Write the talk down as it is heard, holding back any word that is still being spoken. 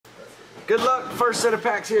Good luck. First set of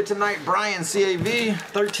packs here tonight. Brian CAV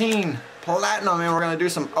 13 Platinum, and we're going to do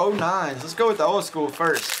some 09s. Let's go with the old school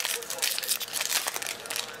first.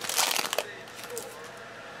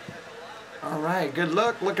 Alright, good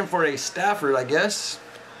luck. Looking for a Stafford, I guess.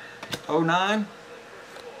 09.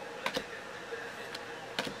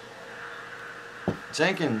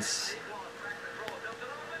 Jenkins.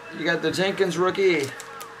 You got the Jenkins rookie.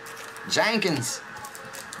 Jenkins.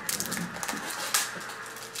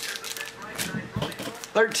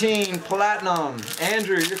 13 Platinum.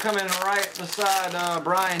 Andrew, you're coming right beside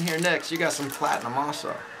Brian here next. You got some Platinum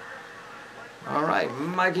also. Alright,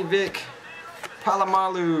 Mikey Vick.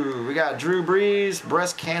 Palomalu. We got Drew Brees.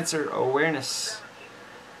 Breast Cancer Awareness.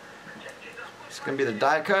 It's going to be the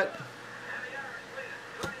die cut.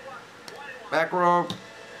 Back row.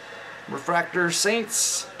 Refractor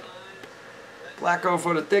Saints. Flacco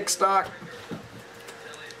for the thick stock.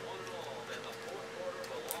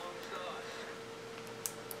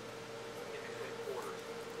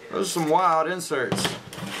 Those are some wild inserts.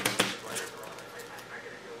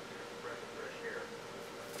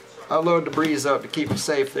 I'll load the Breeze up to keep them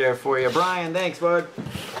safe there for you. Brian, thanks, bud.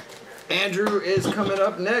 Andrew is coming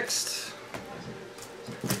up next.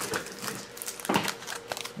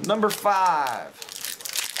 Number 5.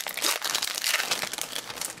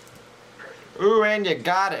 Ooh, and you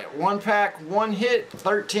got it. One pack, one hit,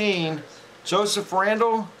 13. Joseph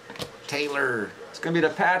Randall Taylor. It's going to be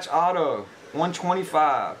the patch auto,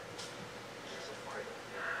 125.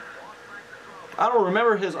 I don't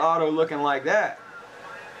remember his auto looking like that.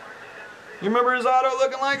 You remember his auto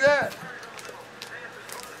looking like that?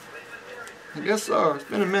 I guess so. It's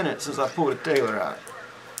been a minute since I pulled a Taylor out.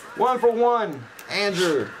 1 for 1,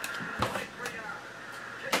 Andrew.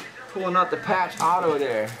 Pulling out the patch auto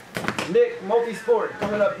there. Nick, Multisport,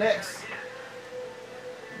 coming up next.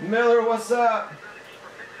 Miller, what's up?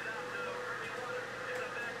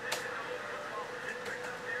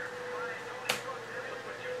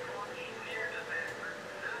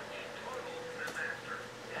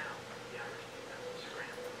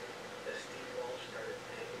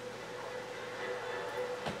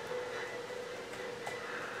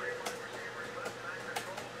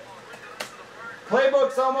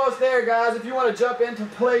 Playbook's almost there, guys. If you want to jump into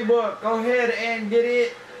Playbook, go ahead and get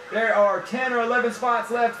it. There are 10 or 11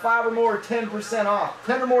 spots left. 5 or more, 10% off.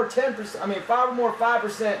 10 or more, 10%. I mean, 5 or more,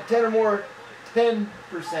 5%. 10 or more, 10%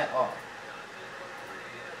 off.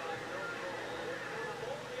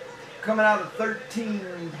 Coming out of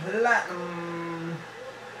 13 Platinum.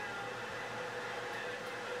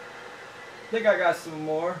 I think I got some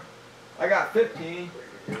more. I got 15.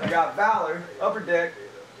 I got Valor, Upper Deck,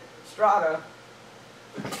 Strata.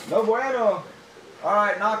 No bueno.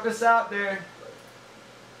 Alright, knock this out there.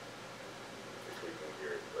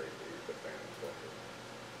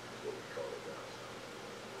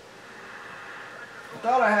 I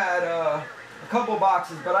thought I had a couple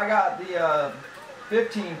boxes, but I got the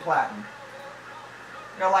 15 Platinum.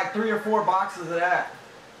 Got like 3 or 4 boxes of that.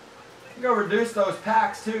 I'm going to reduce those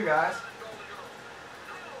packs too, guys.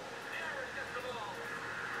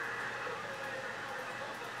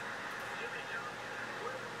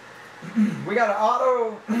 We got an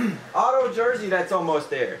auto jersey that's almost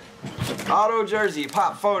there. Auto jersey,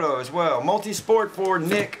 pop photo as well. Multi-sport for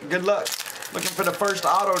Nick. Good luck. Looking for the first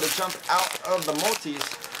auto to jump out of the multis.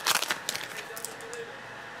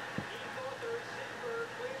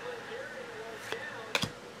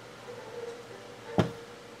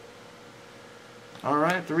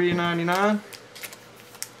 Alright, $3.99.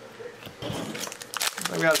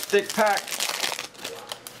 We got a thick pack.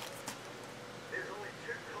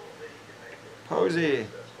 Posey.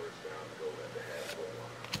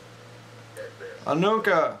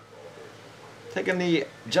 Anuka. Taking the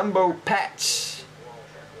jumbo patch.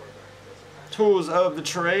 Tools of the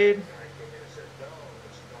trade.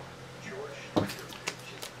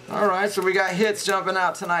 Alright, so we got hits jumping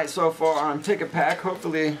out tonight so far on Ticket Pack.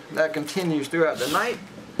 Hopefully that continues throughout the night.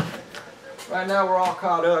 Right now we're all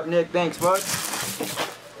caught up. Nick, thanks, bud.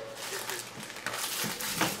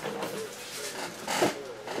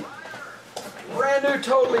 Brand new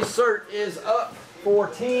Totally Cert is up for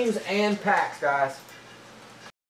teams and packs, guys.